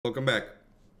Welcome back.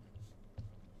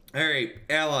 Alright,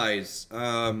 allies.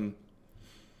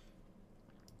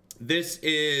 This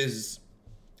is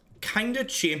kind of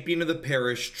Champion of the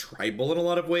Parish tribal in a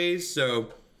lot of ways.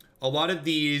 So a lot of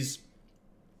these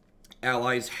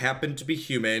allies happen to be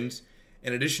humans.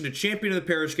 In addition to Champion of the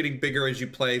Parish getting bigger as you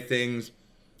play things,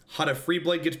 Hada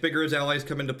Freeblade gets bigger as allies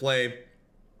come into play.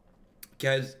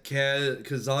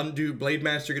 Kazandu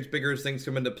Blademaster gets bigger as things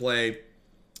come into play.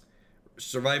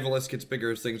 Survivalist gets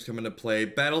bigger as things come into play.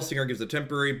 Battlesinger gives a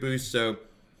temporary boost, so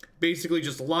basically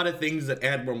just a lot of things that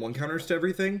add 1/1 counters to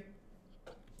everything.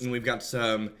 And we've got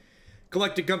some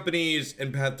collected companies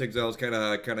and Path to Exile is kind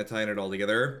of tying it all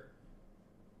together.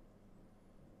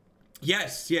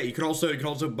 Yes, yeah, you can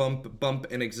also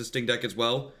bump an existing deck as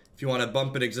well. If you want to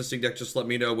bump an existing deck, just let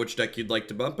me know which deck you'd like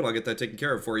to bump, and I'll get that taken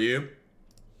care of for you.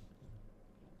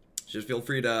 Just feel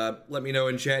free to let me know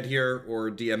in chat here or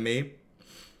DM me.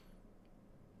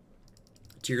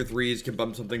 Tier 3s can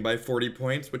bump something by 40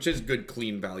 points, which is good,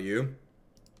 clean value.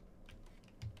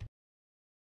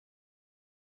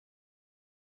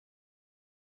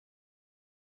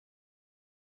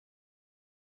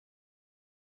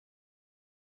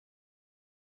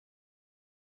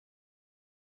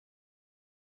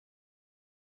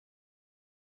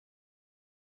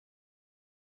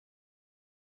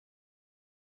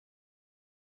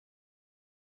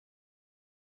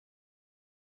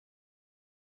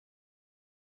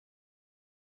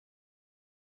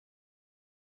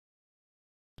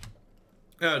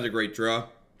 That was a great draw.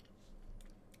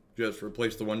 Just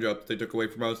replace the one drop that they took away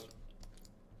from us.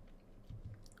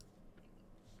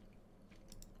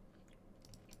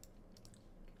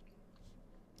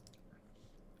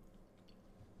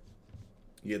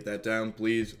 Get that down,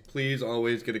 please. Please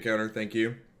always get a counter, thank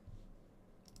you.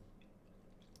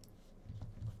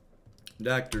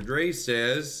 Dr. Dre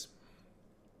says...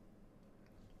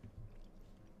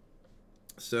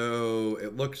 So,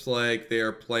 it looks like they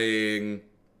are playing...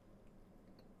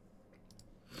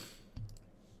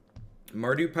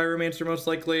 Mardu Pyromancer, most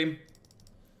likely.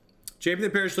 Champion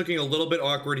of the Parish looking a little bit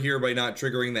awkward here by not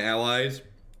triggering the allies.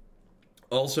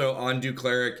 Also, Ondu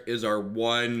Cleric is our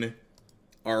one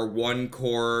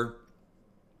core,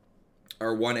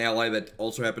 our one ally that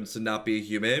also happens to not be a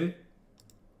human.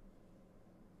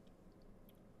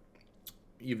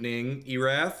 Evening,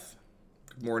 Erath.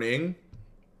 Good morning.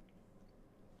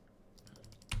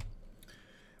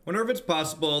 Wonder if it's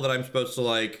possible that I'm supposed to,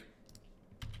 like,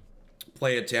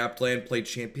 play a tapped land, play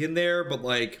champion there, but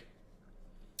like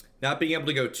not being able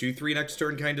to go 2-3 next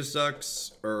turn kind of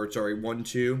sucks. Or sorry,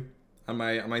 1-2 on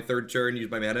my third turn,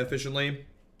 use my mana efficiently.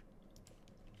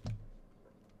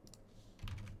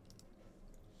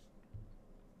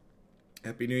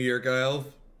 Happy New Year, Kyle.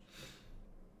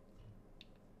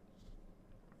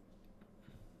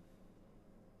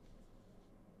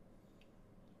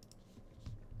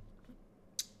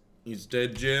 He's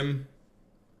dead, Jim.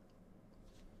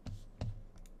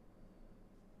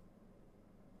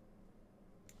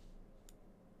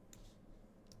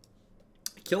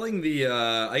 Killing the,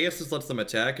 I guess this lets them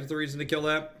attack is the reason to kill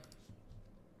that.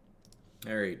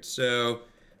 Alright, so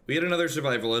we had another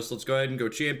Survivalist. Let's go ahead and go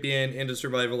Champion into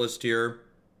Survivalist here.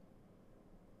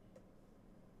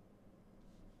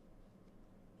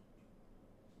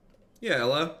 Yeah,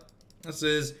 Ella. This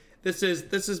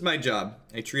is my job.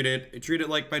 I treat it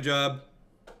like my job.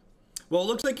 Well, it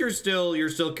looks like you're still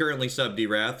currently sub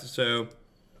D-Wrath, so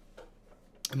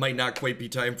it might not quite be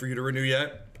time for you to renew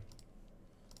yet.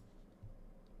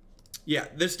 Yeah,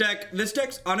 this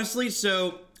deck's honestly,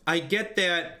 so I get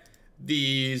that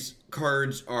these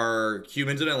cards are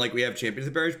humans in it, like we have Champions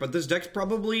of the Parish, but this deck's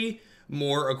probably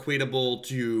more equatable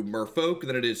to Merfolk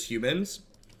than it is humans,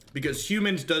 because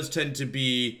humans does tend to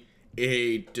be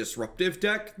a disruptive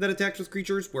deck that attacks with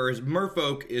creatures, whereas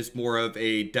Merfolk is more of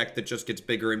a deck that just gets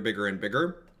bigger and bigger and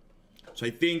bigger. So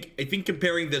I think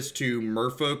comparing this to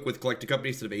Merfolk with Collected Company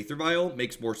instead of Aether Vial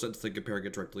makes more sense than comparing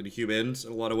it directly to humans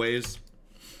in a lot of ways.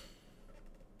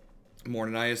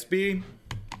 Morning, ISB.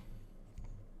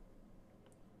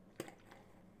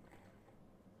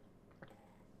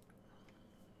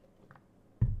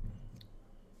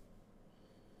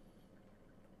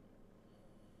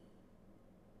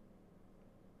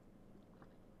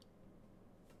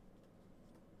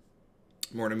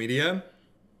 Morning, media.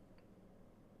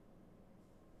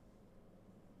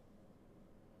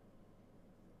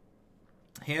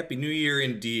 Happy New Year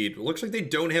indeed. It looks like they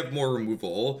don't have more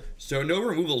removal. So no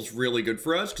removal is really good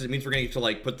for us because it means we're going to get to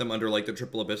like put them under like the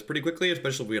Triple Abyss pretty quickly,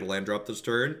 especially if we get a land drop this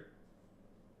turn.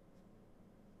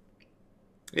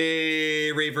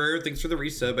 Hey, Raver. Thanks for the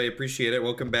resub. I appreciate it.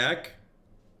 Welcome back.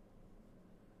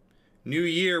 New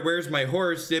year, where's my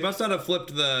horse? They must not have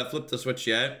flipped the switch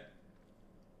yet.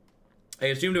 I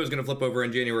assumed it was going to flip over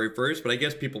on January 1st, but I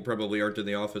guess people probably aren't in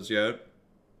the office yet.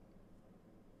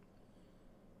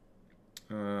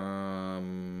 I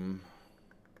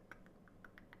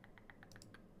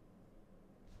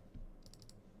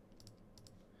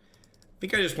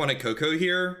think I just want a Coco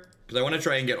here, because I want to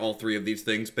try and get all three of these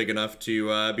things big enough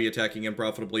to be attacking him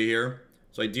profitably here.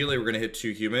 So ideally, we're going to hit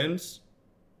 2 humans.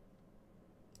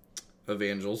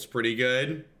 Evangel's pretty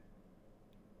good.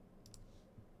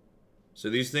 So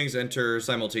these things enter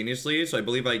simultaneously, so I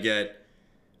believe I get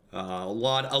a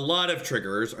lot of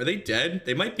triggers. Are they dead?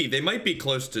 They might be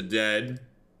close to dead.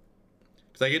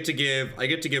 Because I get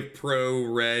to give pro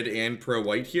red and pro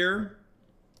white here.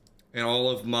 And all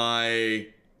of my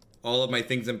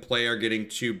things in play are getting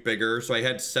 2 bigger. So I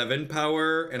had 7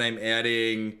 power and I'm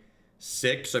adding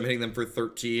 6, so I'm hitting them for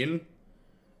 13.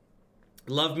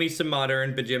 Love me some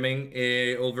modern, been jamming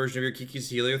a old version of your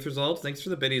Kiki's Helios results. Thanks for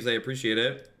the biddies, I appreciate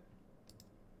it.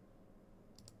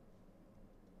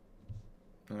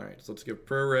 Alright, so let's give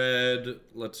pro red,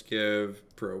 let's give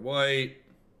pro white.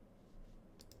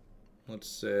 Let's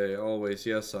say always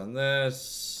yes on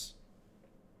this.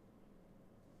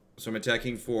 So I'm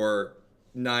attacking for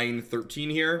 9, 13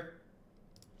 here.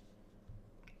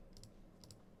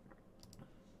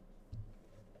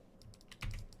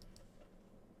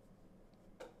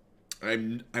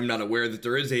 I'm not aware that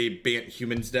there is a Bant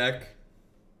Humans deck.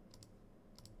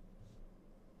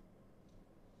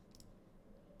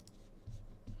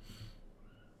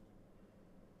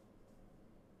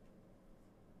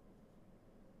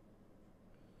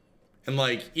 And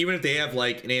like, even if they have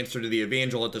like an answer to the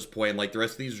Evangel at this point, like the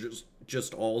rest of these are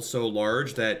just all so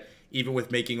large that even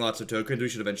with making lots of tokens, we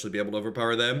should eventually be able to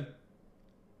overpower them.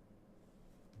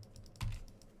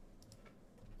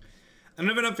 I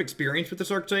don't have enough experience with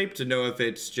this archetype to know if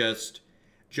it's just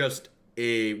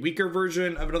a weaker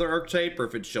version of another archetype or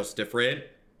if it's just different.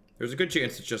 There's a good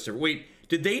chance it's just different. Wait,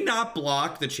 did they not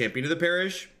block the champion of the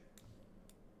parish?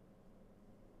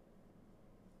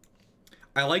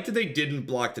 I like that they didn't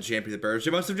block the champion of the parish.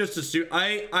 They must have just assumed.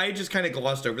 I just kind of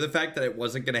glossed over the fact that it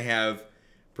wasn't going to have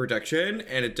protection,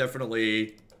 and it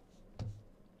definitely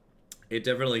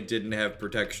didn't have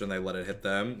protection. They let it hit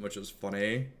them, which is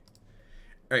funny.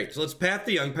 Alright, so let's path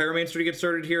the young Pyromancer to get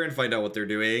started here and find out what they're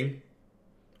doing.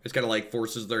 It's kind of like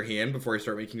forces their hand before I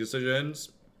start making decisions.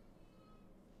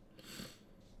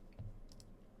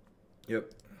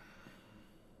 Yep.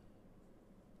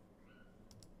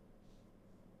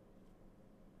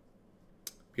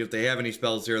 If they have any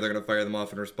spells here, they're going to fire them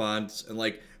off in response. And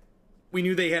like, we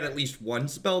knew they had at least one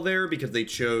spell there because they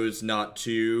chose not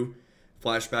to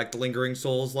flashback the Lingering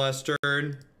Souls last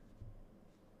turn.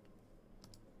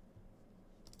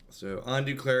 So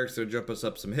Ondu Cleric, so jump us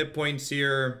up some hit points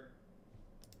here.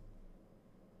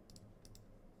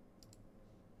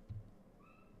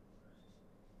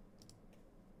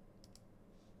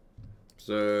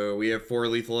 So we have 4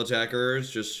 lethal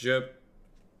attackers, just ship.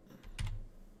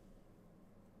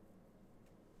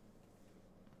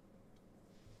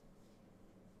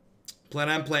 Plan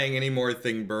on playing any more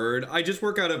Thing Bird. I just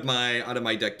work out of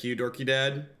my deck queue, Dorky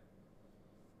Dad.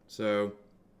 So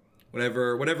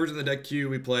whatever's in the deck queue,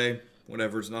 we play.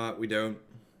 Whatever's not, we don't.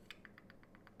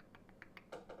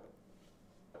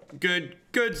 Good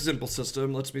simple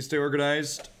system. Lets me stay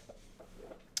organized.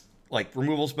 Like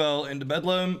removal spell into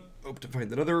Bedlam. Hope to find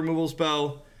another removal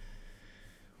spell.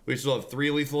 We still have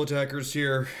 3 lethal attackers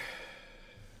here.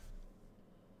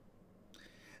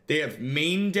 They have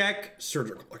main deck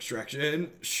surgical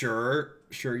extraction. Sure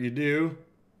you do.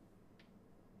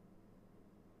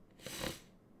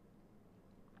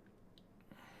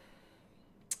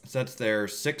 So that's their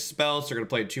 6 spells. They're going to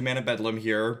play a 2-mana Bedlam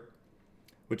here,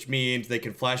 which means they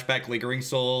can flashback Lingering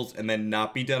Souls and then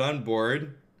not be dead on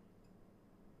board.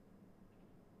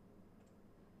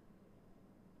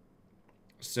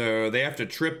 So they have to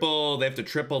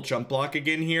triple chump block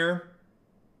again here.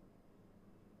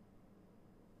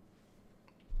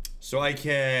 So I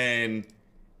can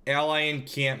Ally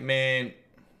Encampment.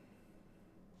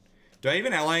 Do I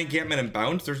even Ally Encampment and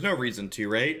bounce? There's no reason to,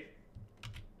 right?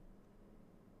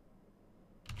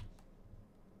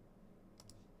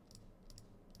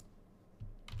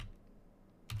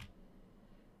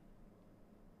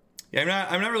 Yeah,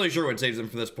 I'm not really sure what saves them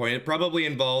from this point. It probably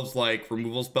involves like more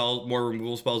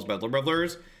removal spells, Bedlam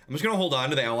Revelers. I'm just gonna hold on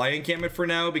to the Ally Encampment for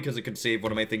now because it could save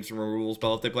one of my things from a removal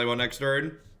spell if they play one next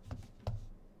turn.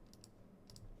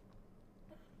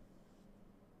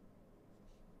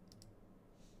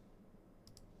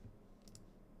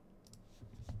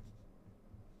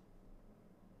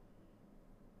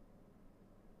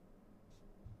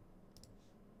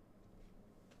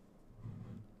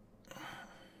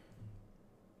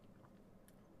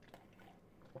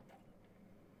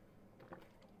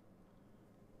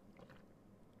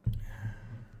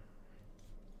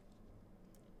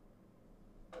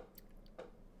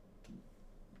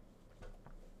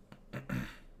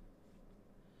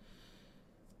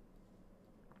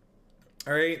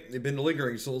 Alright, they've been to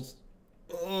Lingering Souls.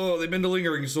 Oh, they've been to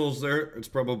Lingering Souls there. It's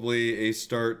probably a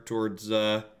start towards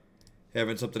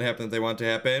having something happen that they want to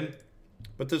happen.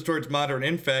 Put this towards Modern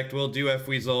Infect. Will do, F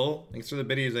Weasel. Thanks for the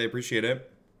biddies, I appreciate it.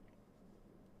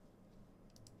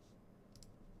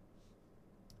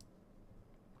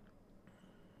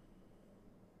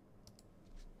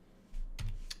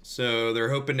 So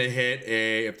they're hoping to hit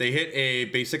a, if they hit a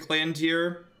basic land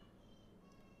here,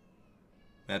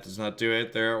 that does not do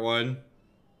it. They're at 1.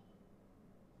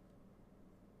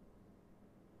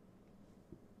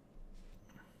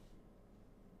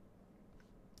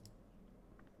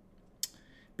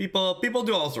 People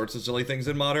do all sorts of silly things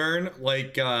in Modern.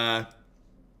 Like, there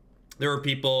are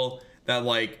people that,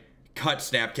 like, cut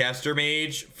Snapcaster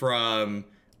Mage from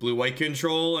blue-white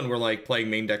control and were, like,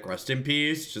 playing main deck Rest in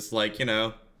Peace. Just, like, you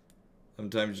know,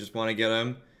 sometimes you just want to get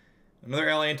them. Another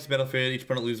ally enters the battlefield. Each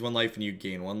opponent loses 1 life and you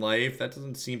gain 1 life. That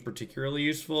doesn't seem particularly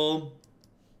useful.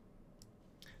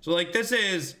 So, like, this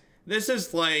is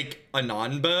like a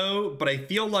non-bow, but I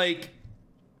feel like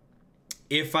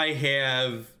if I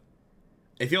have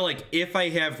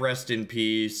Rest in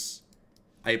Peace,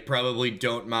 I probably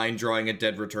don't mind drawing a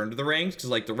Dead Return to the Ranks, because,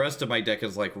 like, the rest of my deck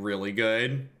is, like, really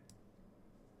good.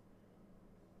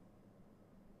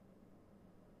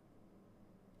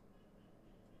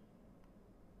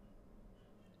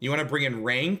 You want to bring in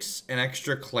Ranks, an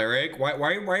extra Cleric? Why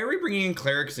are we bringing in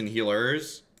Clerics and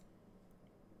Healers?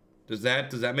 Does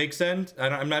that make sense?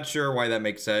 I'm not sure why that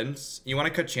makes sense. You want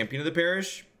to cut Champion of the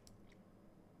Parish?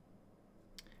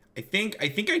 I think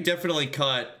I definitely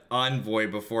cut Envoy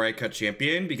before I cut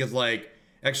Champion, because, like,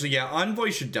 actually, yeah,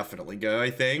 Envoy should definitely go, I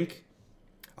think.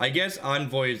 I guess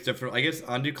Envoy is different. I guess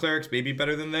Ondu Cleric's maybe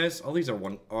better than this. All these are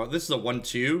this is a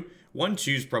 1-2.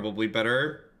 1-2's probably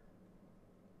better.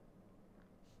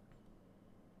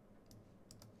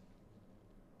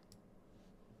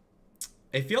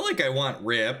 I feel like I want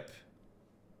Rip.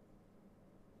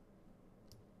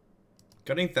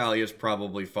 Cutting Thalia is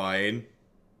probably fine.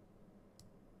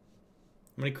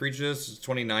 How many creatures? It's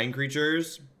 29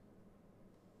 creatures.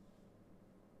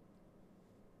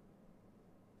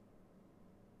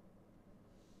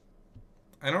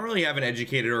 I don't really have an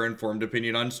educated or informed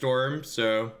opinion on Storm,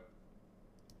 so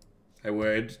I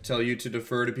would tell you to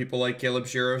defer to people like Caleb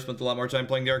Shiro, who spent a lot more time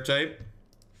playing the archetype.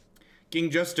 King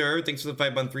Juster, thanks for the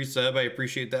 5-month resub. I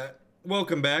appreciate that.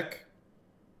 Welcome back.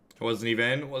 I wasn't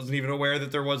even aware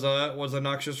that there was a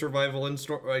Noxious Survival in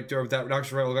Storm, like, that Noxious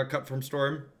Survival got cut from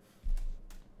Storm.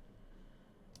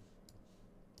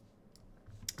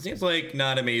 Seems like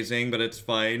not amazing, but it's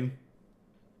fine.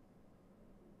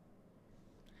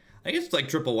 I guess it's like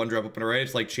triple 1-drop opener, right?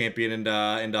 It's like Champion and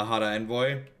Hada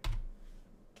Envoy.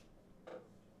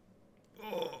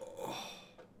 Oh.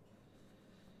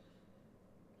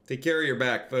 Take care of your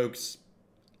back, folks.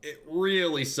 It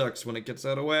really sucks when it gets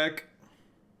out of whack.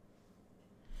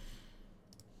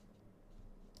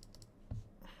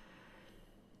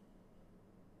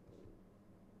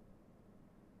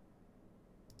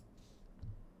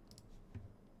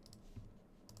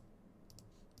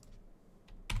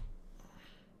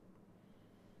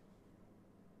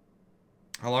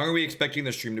 How long are we expecting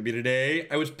the stream to be today?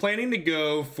 I was planning to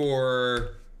go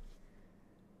for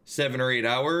 7 or 8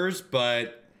 hours,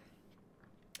 but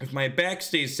if my back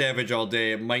stays savage all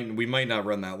day, we might not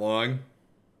run that long.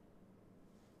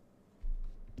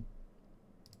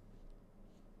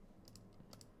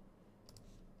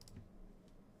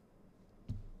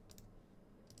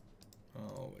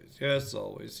 Always yes,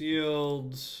 always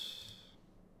yield.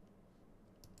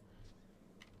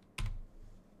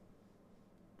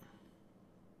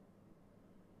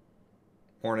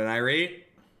 Morning, Irate.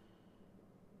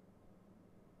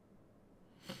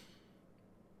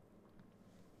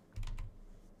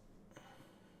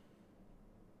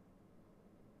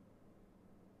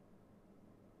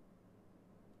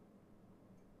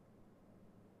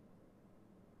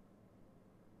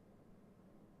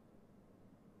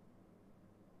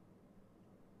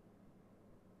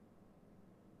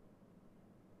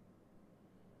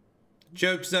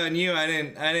 Joke's on you. I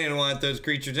didn't want those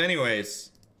creatures anyways.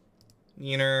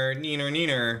 Neener, neener,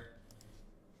 neener.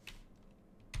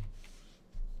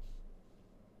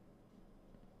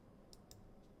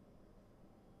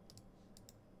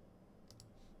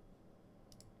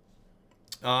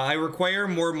 I require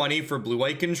more money for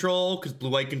blue-white control, because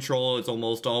blue-white control is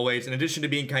almost always, in addition to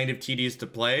being kind of tedious to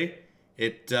play,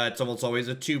 it's almost always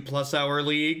a 2+ hour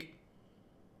league.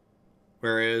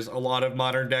 Whereas a lot of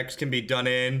modern decks can be done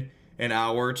in an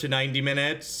hour to 90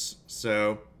 minutes,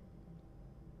 so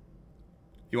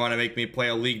you want to make me play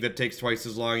a league that takes twice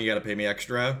as long, you gotta pay me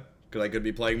extra, because I could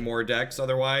be playing more decks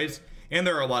otherwise. And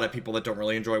there are a lot of people that don't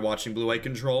really enjoy watching blue-white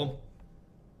control.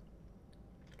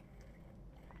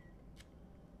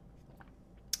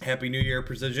 Happy New Year,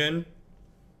 Precision.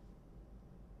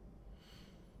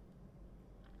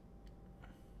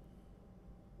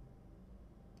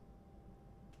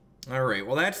 Alright,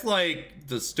 well that's like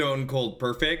the stone cold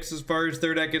perfects as far as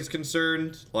their deck is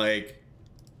concerned. Like,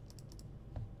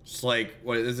 just like,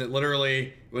 what is it literally?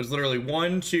 It was literally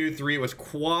 1, 2, 3. It was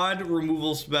quad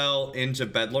removal spell into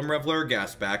Bedlam Reveler,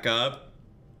 gas back up.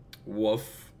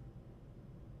 Woof.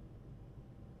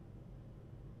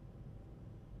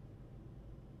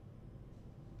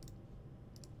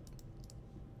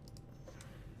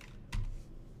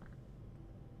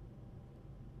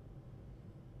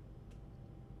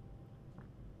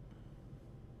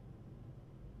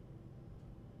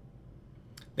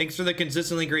 Thanks for the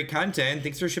consistently great content.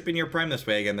 Thanks for shipping your Prime this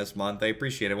way again this month. I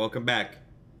appreciate it. Welcome back.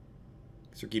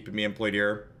 Thanks for keeping me employed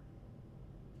here.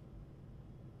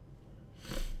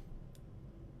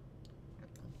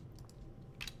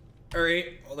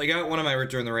 Alright, well, they got one of my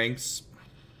Return the Ranks.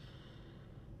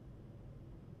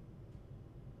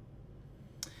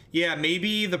 Yeah,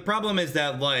 maybe the problem is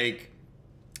that, like,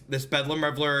 this Bedlam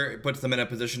Reveler puts them in a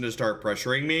position to start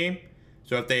pressuring me.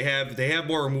 So if they have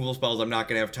more removal spells, I'm not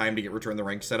going to have time to get Return the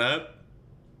Rank set up.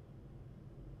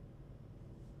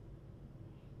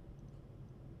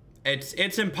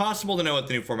 It's impossible to know what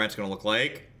the new format's going to look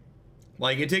like.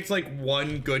 Like, it takes, like,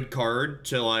 one good card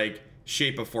to, like,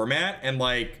 shape a format. And,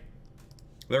 like,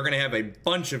 they're going to have a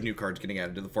bunch of new cards getting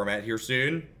added to the format here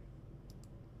soon.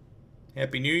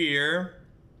 Happy New Year.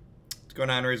 What's going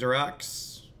on, Razor Rocks?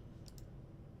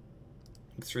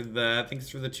 Thanks for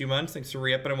the 2 months. Thanks for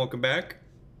re-upping and welcome back.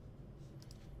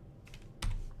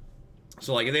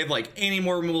 So, like, if they have, like, any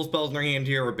more removal spells in their hand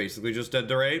here, we're basically just dead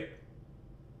to right.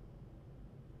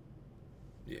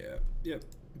 Yeah, yep.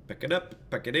 Pack it up,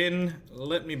 pack it in.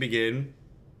 Let me begin.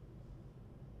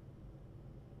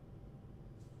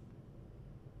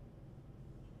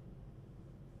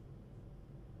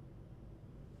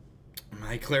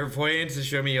 My clairvoyance is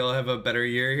showing me you'll have a better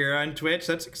year here on Twitch.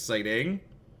 That's exciting.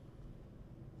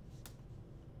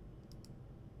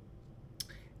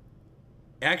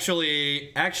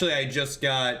 Actually, I just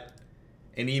got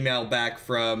an email back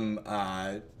from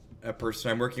a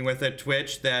person I'm working with at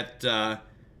Twitch that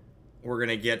we're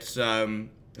gonna get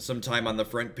some time on the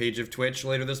front page of Twitch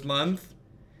later this month.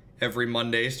 Every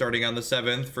Monday, starting on the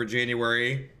 7th for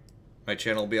January, my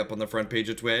channel will be up on the front page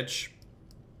of Twitch.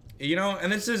 You know,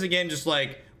 and this is again just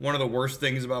like one of the worst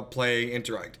things about playing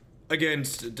Interact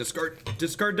against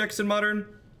discard decks in Modern,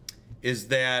 is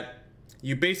that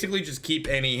you basically just keep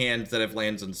any hands that have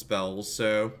lands and spells,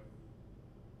 so...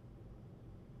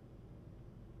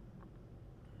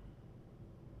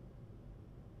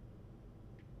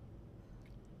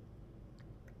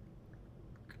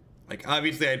 Like,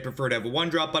 obviously I'd prefer to have a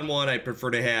 1-drop on one, I'd prefer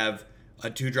to have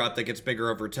a 2-drop that gets bigger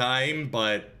over time,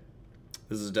 but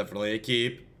this is definitely a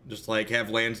keep. Just, like, have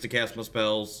lands to cast my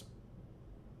spells.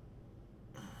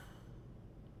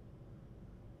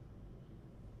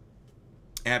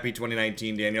 Happy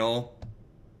 2019, Daniel.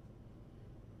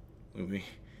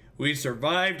 We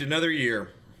survived another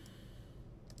year.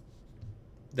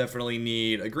 Definitely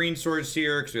need a green source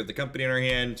here because we have the company in our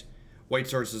hand. White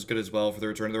source is good as well for the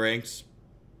Return of the Ranks.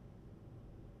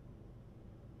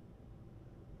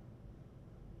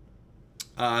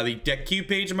 The deck queue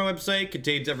page on my website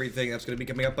contains everything that's going to be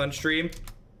coming up on stream.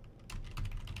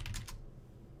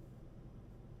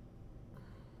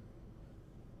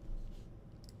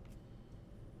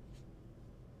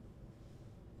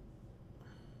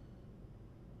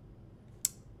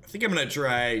 I think I'm gonna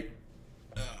try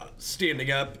standing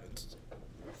up,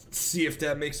 see if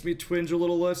that makes me twinge a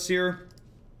little less here.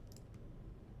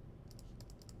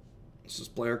 Let's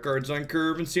just play our cards on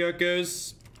curve and see how it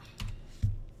goes.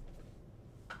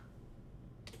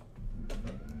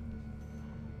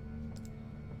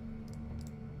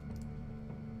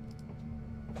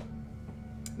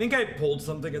 I think I pulled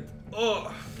something at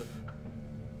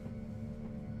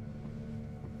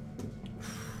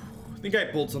I think I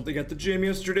pulled something at the gym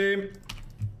yesterday.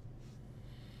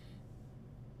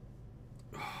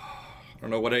 I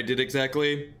don't know what I did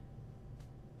exactly.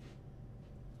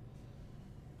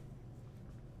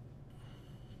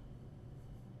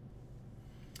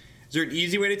 Is there an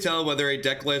easy way to tell whether a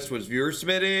deck list was viewer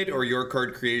submitted or your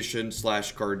card creation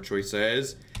 / card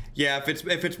choices? Yeah,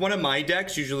 if it's one of my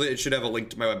decks, usually it should have a link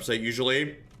to my website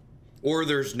usually. Or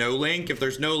there's no link. If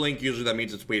there's no link, usually that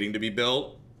means it's waiting to be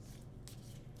built.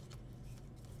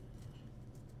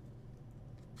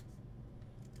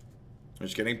 I'm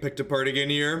just getting picked apart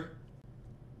again here.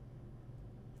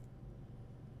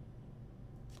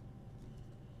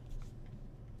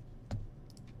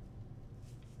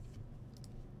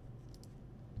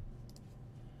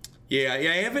 Yeah,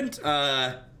 I haven't,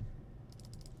 I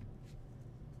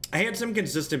had some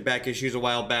consistent back issues a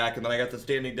while back, and then I got the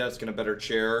standing desk and a better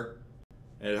chair.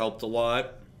 And it helped a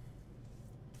lot.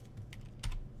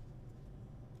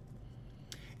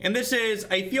 And this is,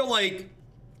 I feel like,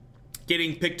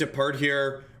 getting picked apart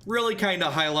here really kind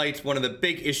of highlights one of the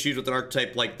big issues with an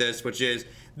archetype like this, which is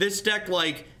this deck,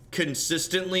 like,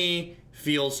 consistently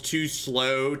feels too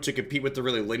slow to compete with the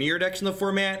really linear decks in the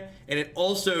format, and it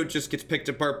also just gets picked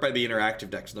apart by the interactive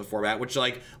decks in the format, which,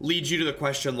 like, leads you to the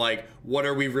question, like, what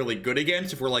are we really good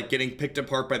against if we're, like, getting picked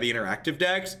apart by the interactive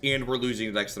decks and we're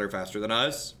losing the decks that are faster than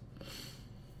us?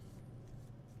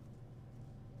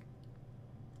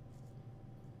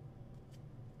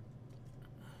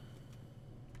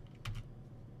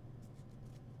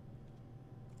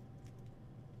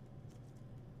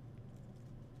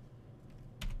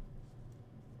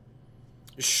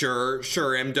 Sure,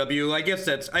 MW. I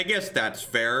guess that's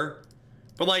fair.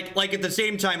 But like at the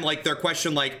same time, like their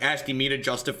question, like asking me to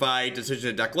justify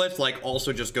decision to decklist, like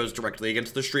also just goes directly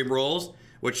against the stream rules,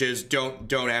 which is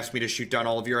don't ask me to shoot down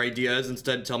all of your ideas.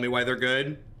 Instead, tell me why they're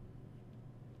good.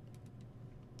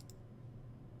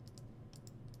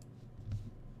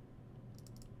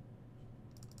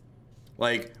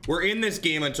 Like, we're in this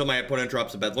game until my opponent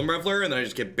drops a Bedlam Reveler, and then I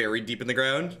just get buried deep in the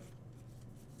ground.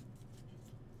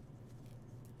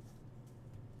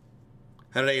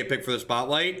 How did I get picked for the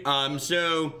spotlight?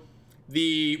 So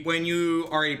when you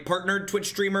are a partnered Twitch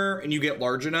streamer and you get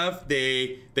large enough,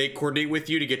 they coordinate with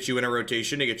you to get you in a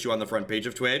rotation to get you on the front page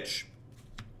of Twitch.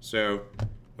 So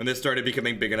when this started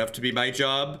becoming big enough to be my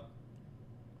job,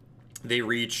 they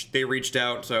reached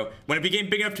out. So when it became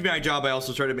big enough to be my job, I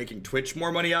also started making Twitch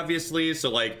more money, obviously. So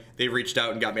like they reached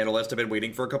out and got me on a list. I've been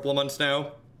waiting for a couple of months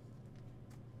now.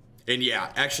 And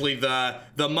yeah, actually the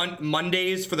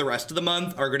Mondays for the rest of the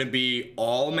month are going to be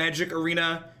all Magic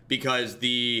Arena, because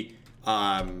the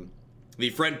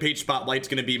front page spotlight's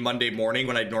going to be Monday morning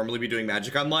when I'd normally be doing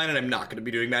Magic Online, and I'm not going to be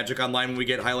doing Magic Online when we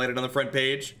get highlighted on the front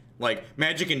page. Like,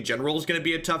 Magic in general is going to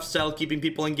be a tough sell keeping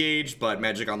people engaged, but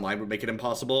Magic Online would make it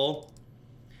impossible.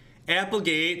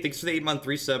 Applegate, thanks for the 8-month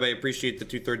resub. I appreciate the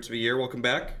 2/3 of a year. Welcome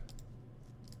back.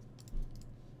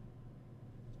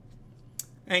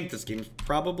 I think this game's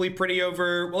probably pretty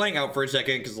over. We'll hang out for a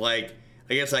second, because, like,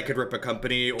 I guess I could rip a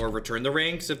company or return the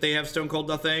ranks if they have Stone Cold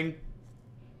Nothing.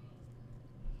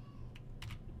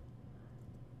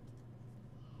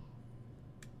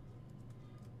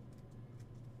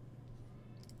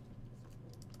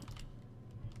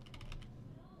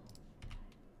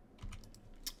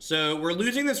 So, we're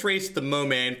losing this race at the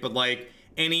moment, but, like,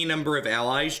 any number of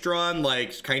allies drawn,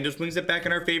 like, kind of swings it back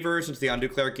in our favor since the Ondu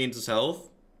Cleric gains his health.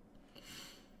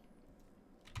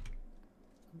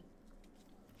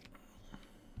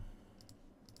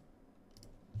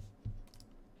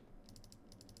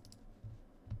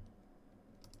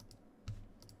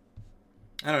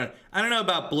 I don't know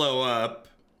about blow up.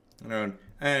 I don't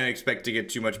expect to get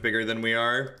too much bigger than we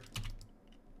are.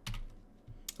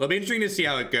 It'll be interesting to see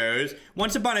how it goes.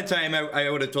 Once upon a time, I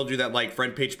would have told you that, like,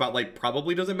 front page spotlight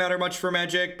probably doesn't matter much for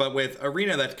Magic, but with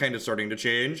Arena, that's kind of starting to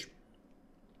change.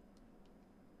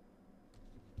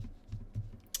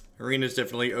 Arena's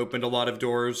definitely opened a lot of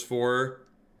doors for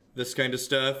this kind of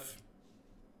stuff.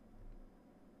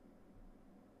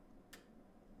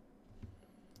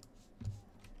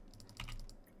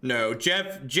 No,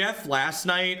 Jeff last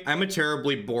night, I'm a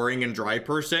terribly boring and dry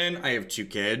person. I have 2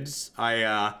 kids.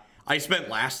 I spent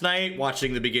last night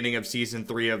watching the beginning of season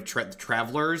 3 of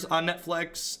Travelers on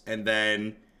Netflix, and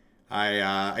then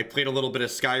I played a little bit of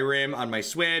Skyrim on my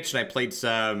Switch, and I played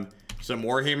some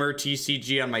Warhammer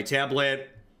TCG on my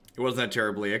tablet. It wasn't a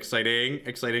terribly exciting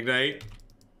night.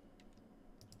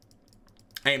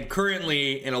 I am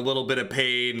currently in a little bit of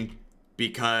pain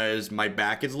because my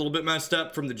back is a little bit messed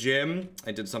up from the gym.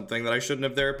 I did something that I shouldn't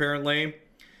have there, apparently.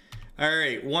 All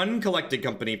right, 1 collected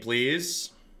company, please.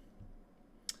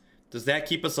 Does that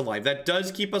keep us alive? That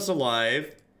does keep us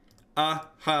alive. Ah,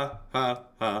 ha, ha,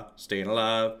 ha. Staying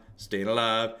alive, staying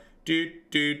alive. Do,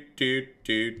 do, do,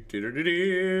 do, do, do, do,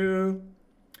 do.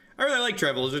 I really like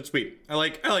Travelers. It's sweet. I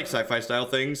like sci-fi style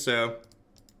things, so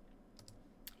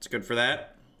it's good for that.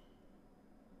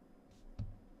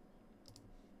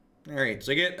 All right,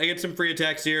 so I get some free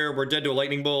attacks here. We're dead to a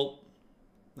lightning bolt.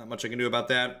 Not much I can do about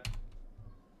that.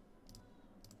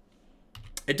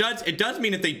 It does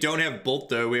mean if they don't have bolt,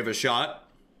 though, we have a shot.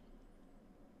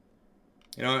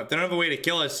 You know, if they don't have a way to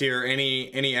kill us here,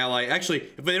 any ally... Actually,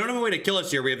 if they don't have a way to kill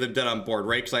us here, we have them dead on board,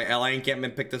 right? Because Ally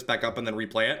Encampment pick this back up and then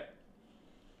replay it.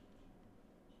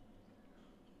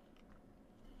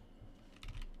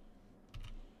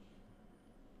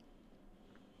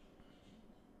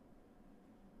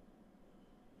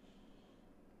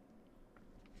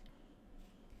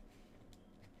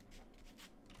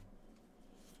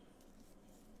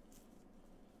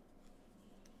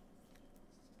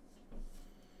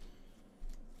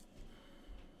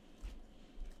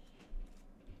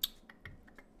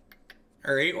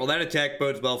 Alright, well that attack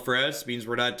bodes well for us. Means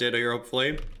we're not dead here,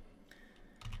 hopefully.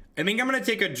 I think I'm going to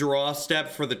take a draw step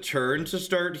for the turn to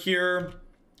start here.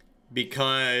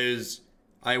 Because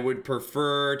I would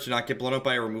prefer to not get blown up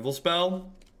by a removal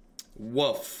spell.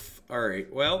 Woof.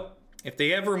 Alright, well, if they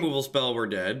have a removal spell, we're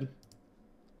dead.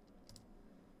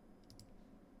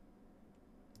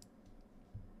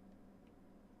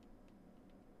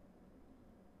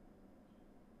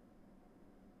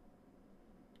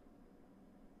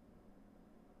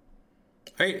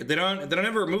 Alright, if they don't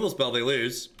have a removal spell, they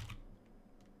lose.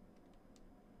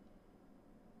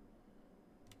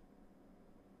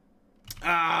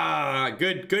 Ah,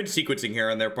 good sequencing here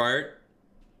on their part.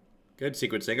 Good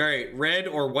sequencing. Alright, red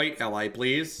or white ally,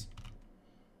 please.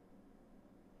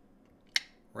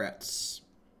 Rats.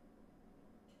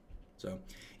 So,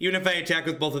 even if I attack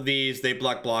with both of these, they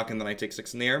block, and then I take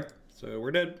 6 in the air. So,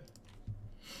 we're dead.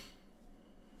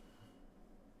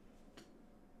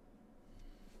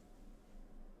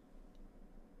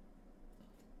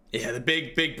 Yeah, the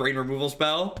big brain removal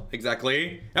spell.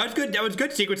 Exactly. That was good. That was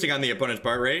good sequencing on the opponent's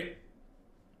part, right?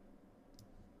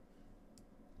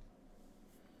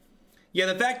 Yeah,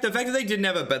 the fact that they didn't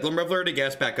have a Bedlam Reveler to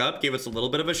gas back up gave us a little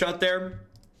bit of a shot there.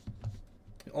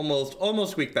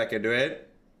 Almost squeaked back into it.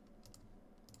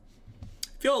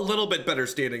 Feel a little bit better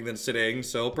standing than sitting,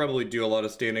 so I'll probably do a lot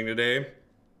of standing today.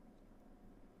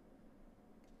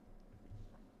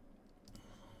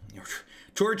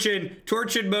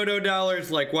 Torchin Moto dollars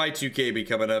like Y2K be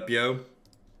coming up, yo.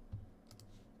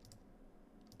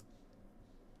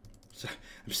 So,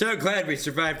 I'm so glad we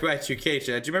survived Y2K,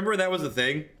 Chad. Do you remember when that was a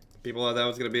thing? People thought that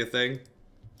was gonna be a thing.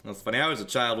 That's funny. I was a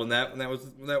child when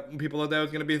people thought that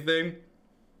was gonna be a thing.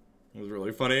 It was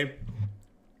really funny.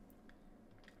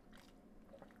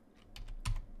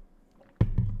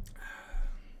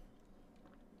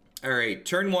 All right,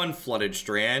 turn 1 Flooded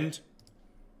Strand.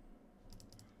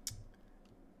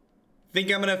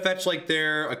 Think I'm gonna fetch like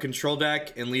a control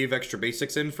deck and leave extra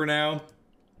basics in for now.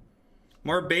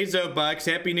 More Bezo bucks.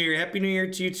 Happy New Year. Happy New Year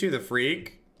to you too, the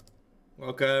freak.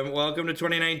 Welcome to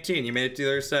 2019. You made it to the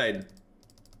other side.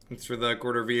 Thanks for the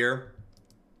quarter of a year.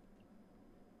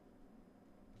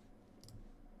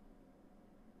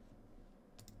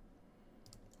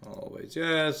 Always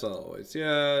yes, always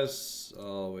yes.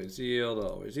 Always yield,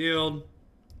 always yield.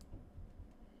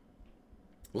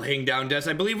 Laying down desks.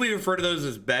 I believe we refer to those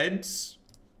as beds.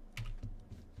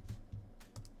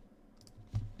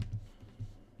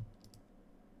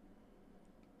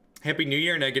 Happy New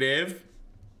Year, negative.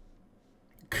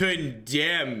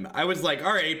 Condemn. I was like,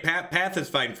 all right, path is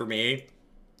fine for me.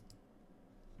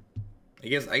 I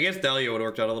guess Thalia would have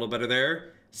worked out a little better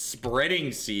there.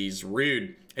 Spreading Seas,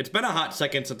 rude. It's been a hot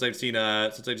second since I've seen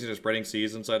a Spreading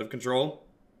Seas inside of Control.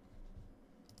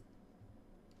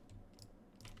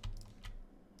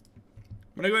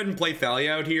 I'm gonna go ahead and play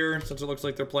Thalia out here since it looks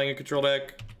like they're playing a control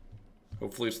deck.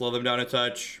 Hopefully slow them down a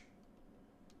touch.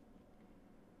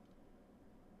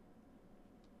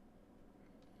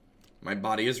 My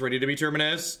body is ready to be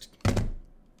Terminus.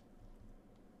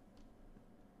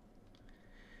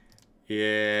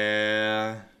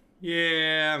 Yeah.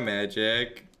 Yeah,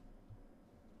 magic.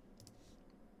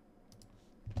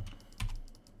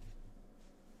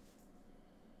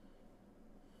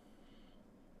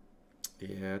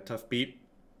 Yeah, tough beat.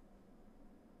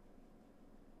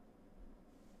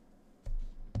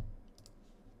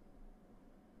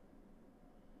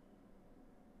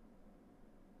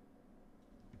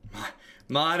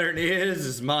 Modern is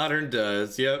as modern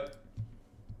does. Yep.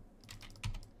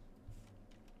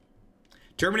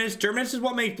 Terminus is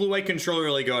what makes blue-white control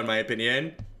really go, in my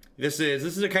opinion. This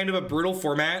is a kind of a brutal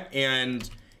format, and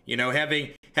you know,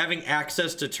 having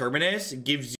access to Terminus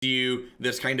gives you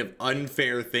this kind of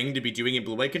unfair thing to be doing in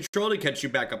blue-white control to catch you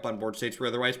back up on board states we're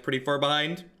otherwise pretty far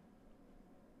behind.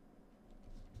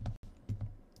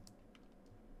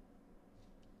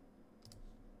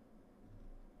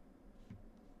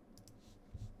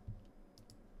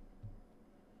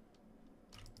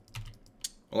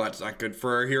 Well, that's not good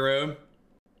for our hero.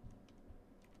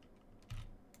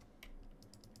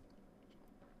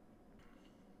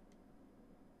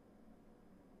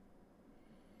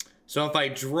 So if I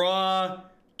draw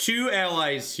 2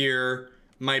 allies here,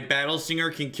 my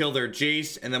Battlesinger can kill their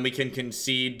Jace, and then we can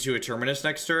concede to a Terminus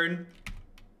next turn.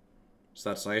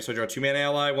 So that's nice. So I draw 2-mana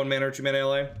ally, 1-mana or 2-mana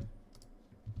ally.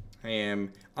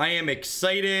 I am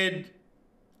excited.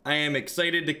 I am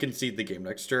excited to concede the game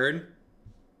next turn.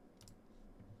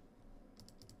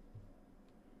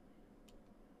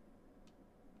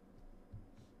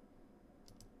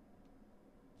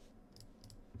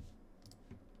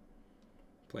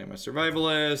 Play my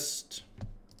Survivalist.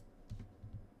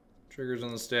 Triggers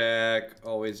on the stack.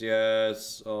 Always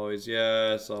yes. Always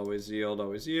yes. Always yield.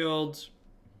 Always yield.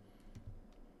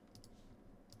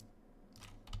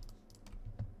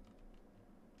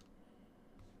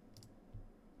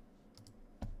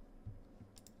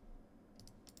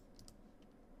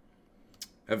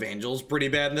 Evangel's pretty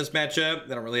bad in this matchup.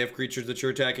 They don't really have creatures that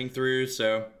you're attacking through,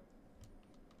 so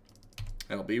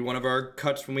that'll be one of our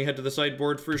cuts when we head to the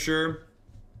sideboard for sure.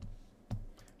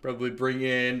 Probably bring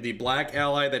in the black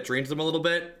ally that drains them a little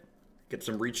bit. Get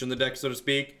some reach in the deck, so to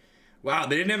speak. Wow,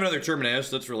 they didn't have another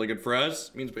Terminus. That's really good for us.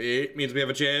 Means we have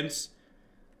a chance.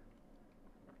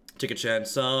 Take a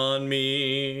chance on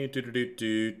me. Do do do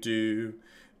do do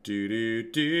do do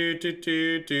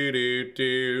do do do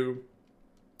do.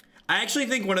 I actually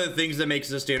think one of the things that makes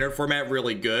the standard format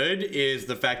really good is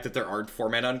the fact that there aren't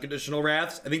 4-mana unconditional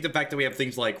wraths. I think the fact that we have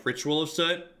things like Ritual of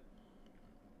Soot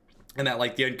and that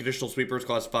like the unconditional sweepers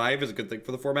cost 5 is a good thing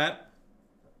for the format.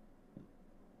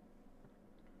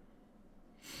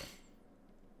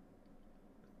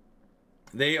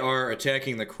 They are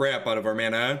attacking the crap out of our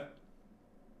mana.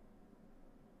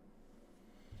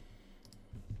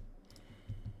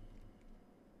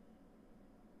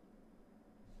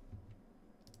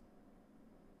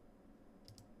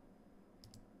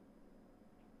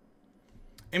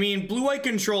 I mean, blue-white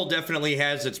control definitely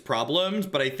has its problems,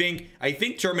 but I think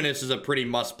Terminus is a pretty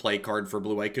must-play card for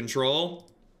blue-white control.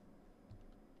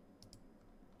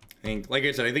 Like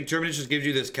I said, I think Terminus just gives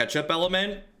you this catch-up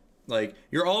element. Like,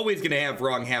 you're always going to have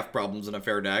wrong half problems in a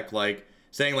fair deck. Like,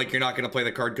 saying, like, you're not going to play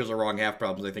the card because of wrong half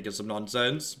problems, I think is some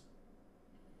nonsense.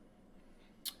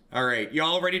 Alright,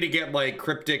 y'all ready to get, like,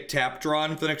 Cryptic tap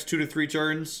drawn for the next 2 to 3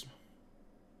 turns?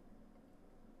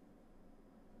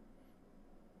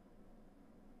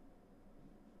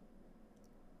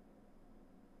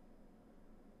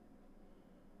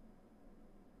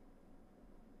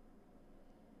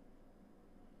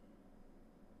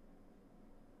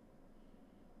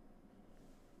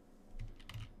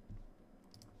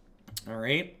 All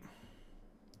right.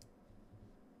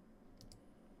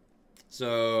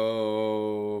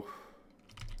 So,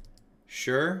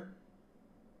 sure.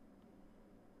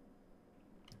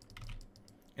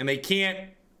 And they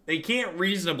can't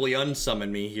reasonably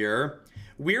unsummon me here.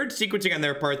 Weird sequencing on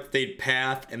their part that they'd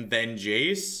Path and then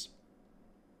Jace.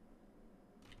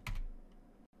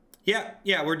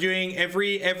 Yeah, we're doing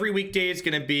every weekday is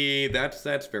gonna be that's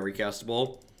very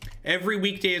castable. Every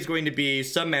weekday is going to be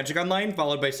some Magic Online,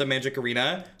 followed by some Magic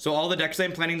Arena. So all the decks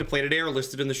I'm planning to play today are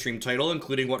listed in the stream title,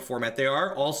 including what format they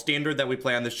are. All standard that we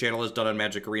play on this channel is done on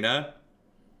Magic Arena.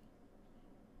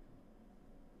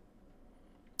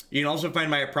 You can also find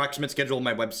my approximate schedule on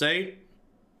my website,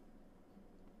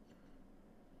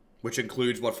 which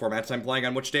includes what formats I'm playing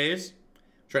on which days.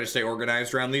 Try to stay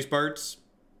organized around these parts.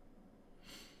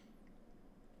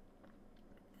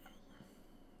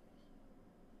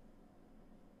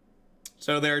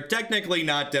 So they're technically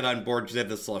not dead on board because they have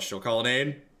the Celestial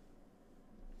Colonnade.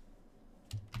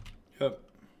 Yep.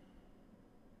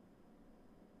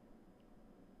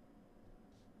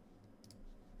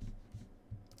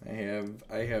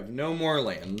 I have no more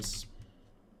lands.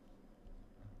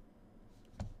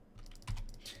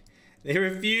 They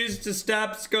refuse to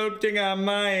stop sculpting our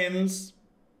minds.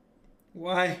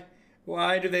 Why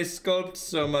do they sculpt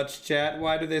so much, chat?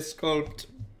 Why do they sculpt?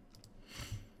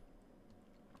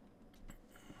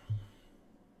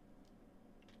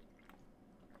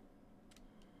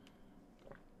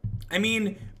 I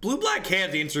mean, blue-black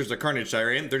has answers to Carnage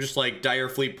Tyrant. They're just like Dire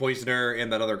Fleet Poisoner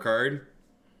and that other card.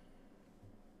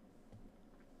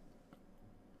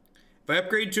 If I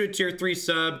upgrade to a tier 3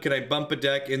 sub, can I bump a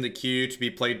deck in the queue to be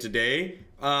played today?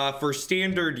 For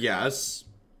standard, yes.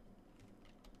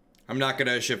 I'm not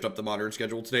gonna shift up the modern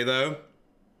schedule today, though.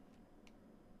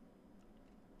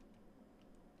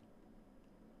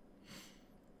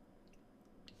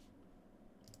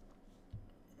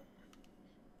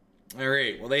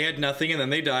 Alright, well they had nothing and then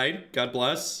they died. God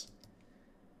bless.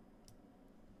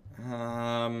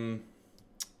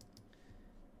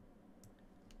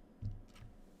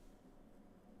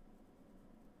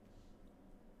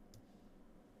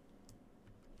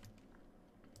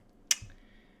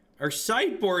 Our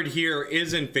sideboard here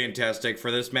isn't fantastic for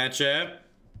this matchup.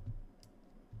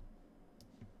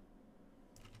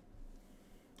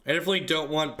 I definitely don't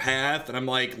want Path, and I'm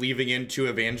like leaving in 2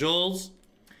 Evangels.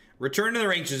 Return to the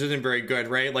ranges isn't very good,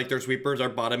 right? Like their sweepers are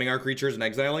bottoming our creatures and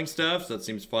exiling stuff, so that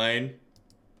seems fine.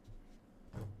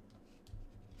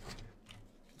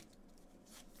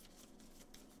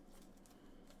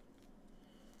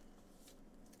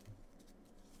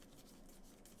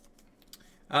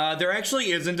 There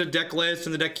actually isn't a deck list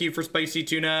in the deck queue for Spicy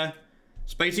Tuna,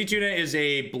 Spicy tuna is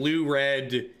a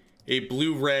blue-red,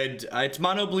 it's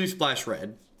mono blue splash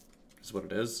red. That's what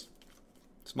it is.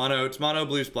 It's mono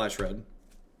blue splash red.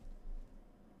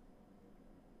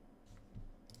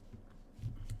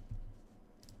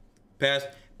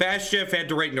 Past Jeff had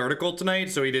to write an article tonight,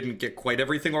 so he didn't get quite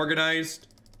everything organized.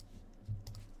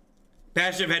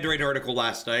 Past Jeff had to write an article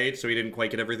last night, so he didn't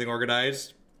quite get everything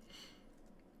organized.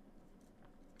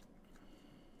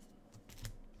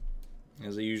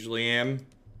 As I usually am.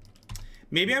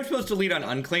 Maybe I'm supposed to lead on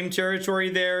Unclaimed Territory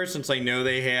there, since I know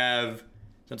they have...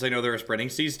 Since I know they're a Spreading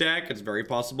Seas deck. It's very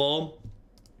possible.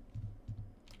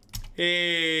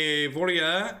 Hey,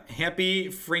 Voria.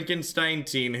 Happy Frankenstein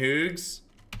teen Hoogs.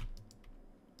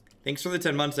 Thanks for the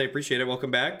 10 months. I appreciate it. Welcome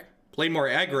back. Play more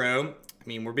aggro. I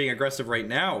mean, we're being aggressive right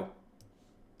now.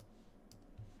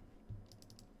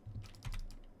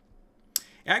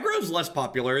 Aggro is less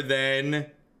popular than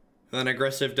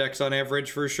aggressive decks on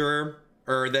average for sure.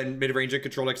 Or than mid-range and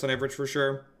control decks on average for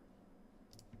sure.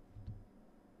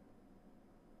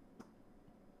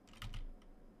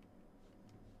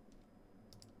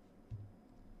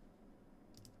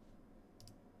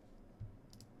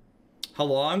 How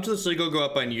long does this legal go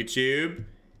up on YouTube?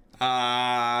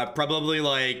 Probably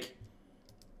like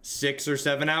 6 or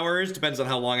 7 hours. Depends on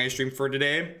how long I stream for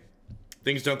today.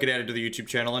 Things don't get added to the YouTube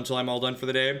channel until I'm all done for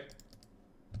the day.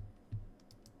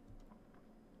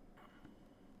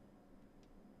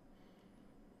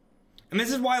 And this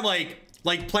is why,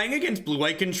 like playing against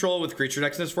blue-white control with creature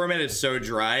decks in this format is so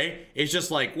dry. It's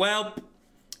just like, well,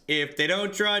 if they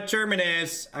don't draw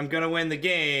Terminus, I'm gonna win the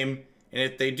game. And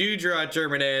if they do draw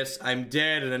Terminus, I'm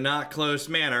dead in a not close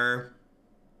manner.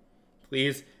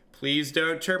 Please, please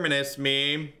don't Terminus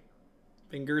me.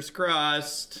 Fingers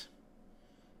crossed.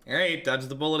 Alright, dodge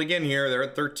the bullet again here. They're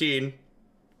at 13.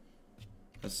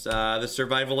 This, the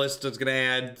Survivalist is gonna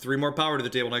add 3 more power to the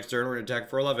table next turn. We're gonna attack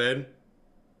for 11.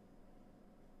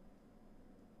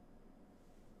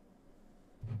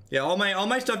 Yeah, all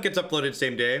my stuff gets uploaded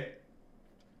same day.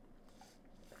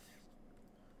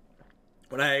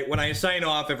 When I sign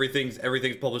off, everything's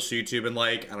published to YouTube in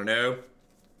like, I don't know,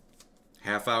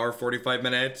 half hour, 45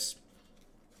 minutes.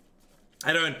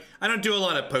 I don't do a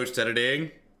lot of post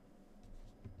editing.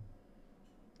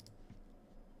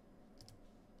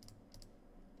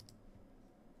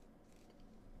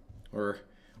 We're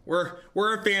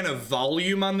a fan of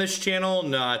volume on this channel,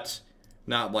 not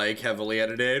like heavily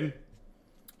edited.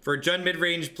 For Jund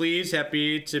mid-range, please.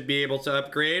 Happy to be able to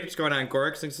upgrade. What's going on,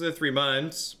 Corks? Thanks for the 3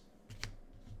 months.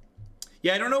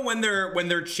 Yeah, I don't know when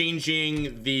they're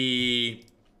changing the...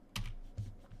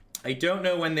 I don't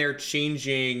know when they're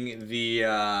changing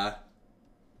the,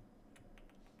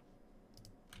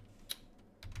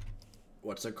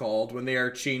 what's it called? When they are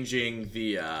changing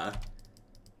the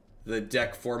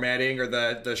deck formatting, or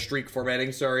the streak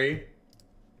formatting, sorry.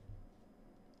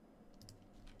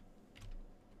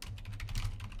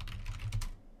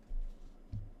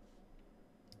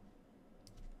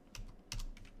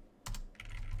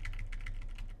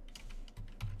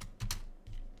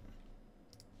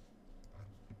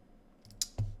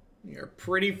 You're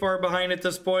pretty far behind at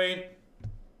this point.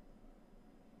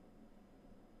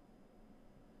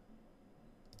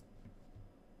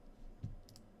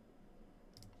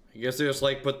 I guess I just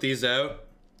like put these out.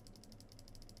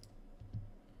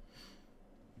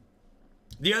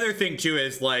 The other thing too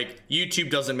is like YouTube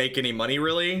doesn't make any money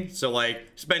really, so like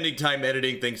spending time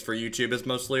editing things for YouTube is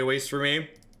mostly a waste for me.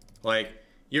 Like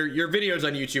your videos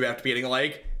on YouTube have to be getting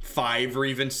like 5 or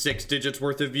even 6 digits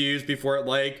worth of views before it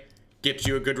like gets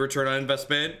you a good return on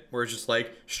investment, where it's just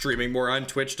like streaming more on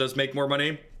Twitch does make more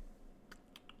money.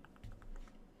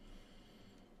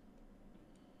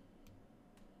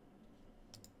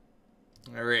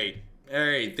 All right,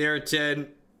 they're at 10.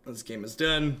 This game is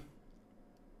done.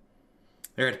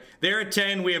 They're at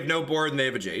 10. We have no board and they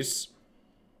have a Jace.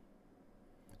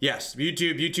 Yes,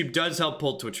 YouTube does help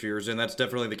pull Twitch viewers in. That's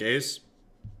definitely the case.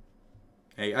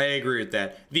 Hey, I agree with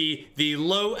that. The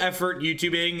low effort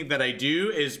YouTubing that I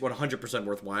do is 100%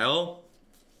 worthwhile.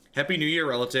 Happy New Year,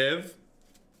 relative.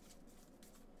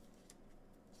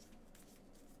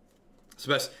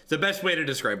 It's the best way to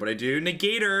describe what I do.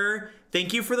 Negator,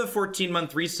 thank you for the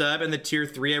 14-month resub and the tier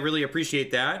 3. I really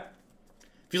appreciate that.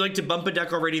 If you'd like to bump a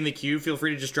deck already in the queue, feel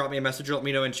free to just drop me a message or let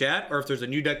me know in chat. Or if there's a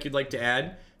new deck you'd like to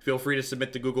add, feel free to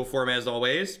submit the Google form as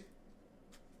always.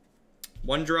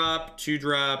 1 drop, 2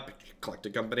 drop, collect a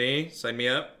company, sign me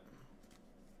up.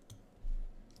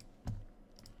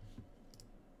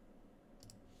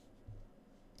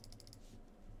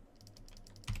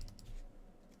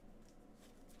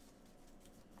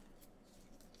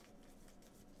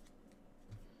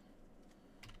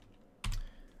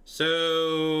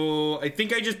 So I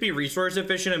think I just be resource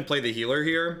efficient and play the healer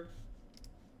here.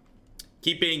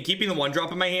 Keeping the 1-drop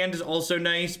in my hand is also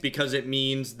nice because it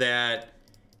means that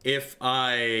if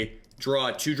I draw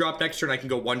a 2-drop next turn, I can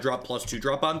go 1-drop plus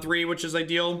 2-drop on 3, which is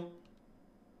ideal.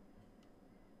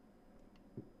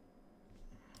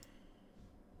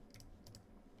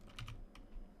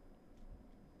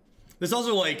 This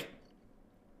also, like,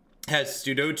 has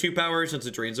pseudo 2 power since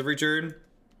it drains every turn.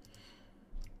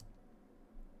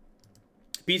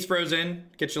 Beast frozen.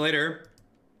 Catch you later.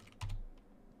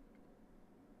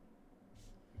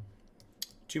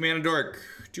 2 mana dork.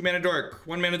 2 mana dork.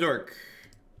 1 mana dork.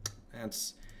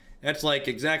 That's like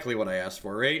exactly what I asked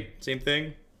for, right? Same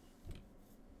thing.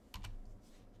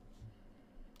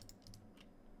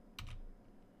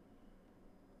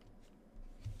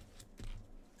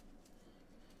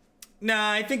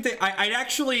 Nah, I think that I'd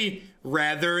actually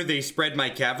rather they spread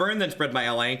my Cavern than spread my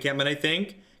Ally Encampment, I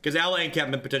think. Because Ally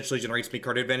Encampment potentially generates me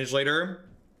card advantage later.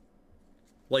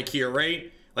 Like here,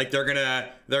 right? Like they're gonna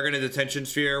Detention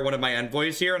Sphere one of my